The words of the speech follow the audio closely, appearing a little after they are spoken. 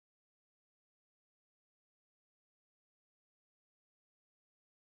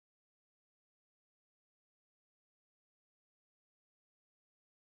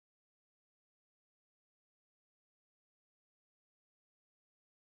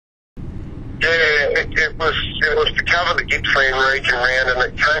it was to cover the Gippsland region round,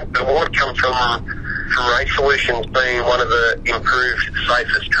 and the award comes from Race Solutions being one of the improved,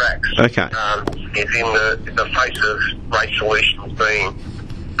 safest tracks. Okay. It's in the face of Race Solutions being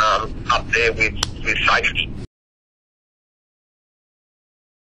up there with safety.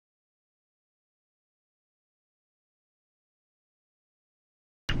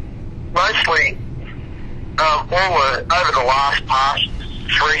 Mostly, over the past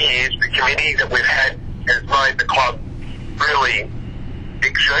 3 years, the committee that we've had has made the club really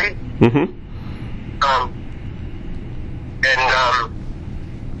exceed. Mm-hmm.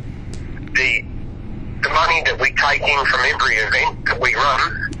 The money that we take in from every event that we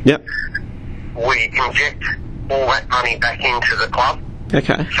run, Yep. we inject all that money back into the club.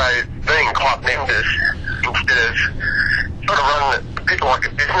 Okay. So being club members, instead of sort of run it a bit like a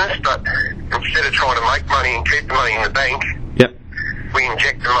business, but instead of trying to make money and keep the money in the bank, Yep. we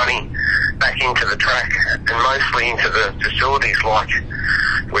inject the money back into the track and mostly into the facilities. Like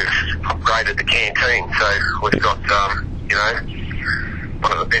we've upgraded the canteen, so we've got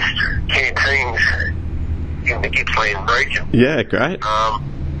one of the best canteens in the Gippsland region. Yeah, great.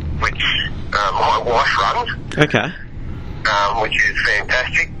 Which my wife runs. Okay. Which is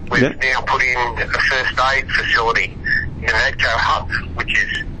fantastic. We've now put in a first aid facility in Adco Hub, which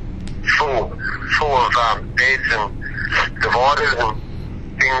is full of beds and dividers and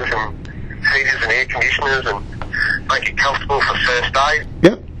things and heaters and air conditioners and make it comfortable for first aid.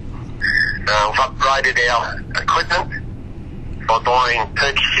 Yep. We've upgraded our equipment by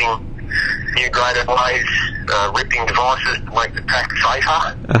purchasing new graded ways, ripping devices to make the track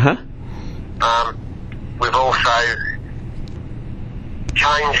safer. Uh-huh. We've also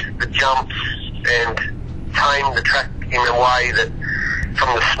changed the jumps and tamed the track in a way that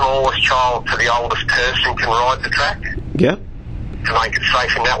from the smallest child to the oldest person can ride the track. Yep. To make it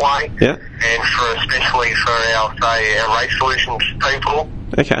safe in that way. Yeah. And especially for our Race Solutions people.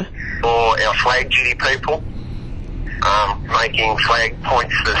 Okay. Or our flag duty people, making flag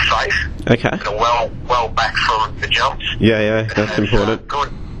points that are safe. Okay. That are well back from the jumps. Yeah, that's important.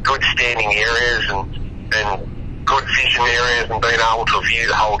 Good standing areas and good vision areas and being able to view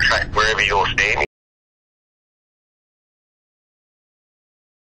the whole track wherever you're standing.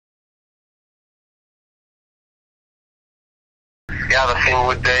 The other thing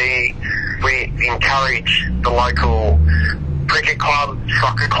would be we encourage the local cricket club,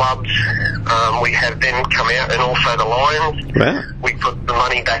 soccer clubs. We have them come out, and also the Lions. Wow. We put the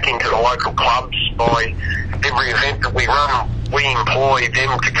money back into the local clubs by every event that we run. We employ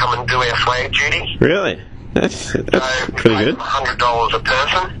them to come and do our flag duty. Really? That's pretty good. $100 a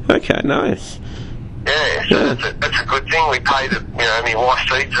person. Okay, nice. Yeah, so that's a good thing. We pay my wife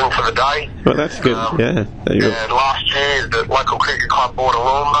feeds them for the day. Well, that's good. Yeah. And last year, the local cricket club bought a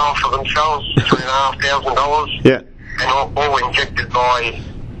lawnmower for themselves, $3,500. Yeah. And all injected by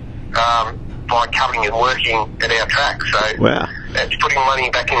coming and working at our track. So wow. That's putting money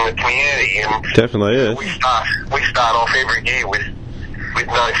back in the community. And definitely is. We start off every year with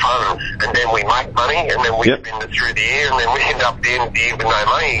no funds, and then we make money, and then we spend it through the year, and then we end up at the end of the year with no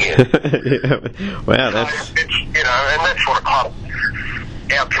money again. Yeah. Wow, that's... It's, and that's what a club,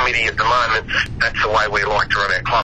 our committee at the moment, that's the way we like to run our club.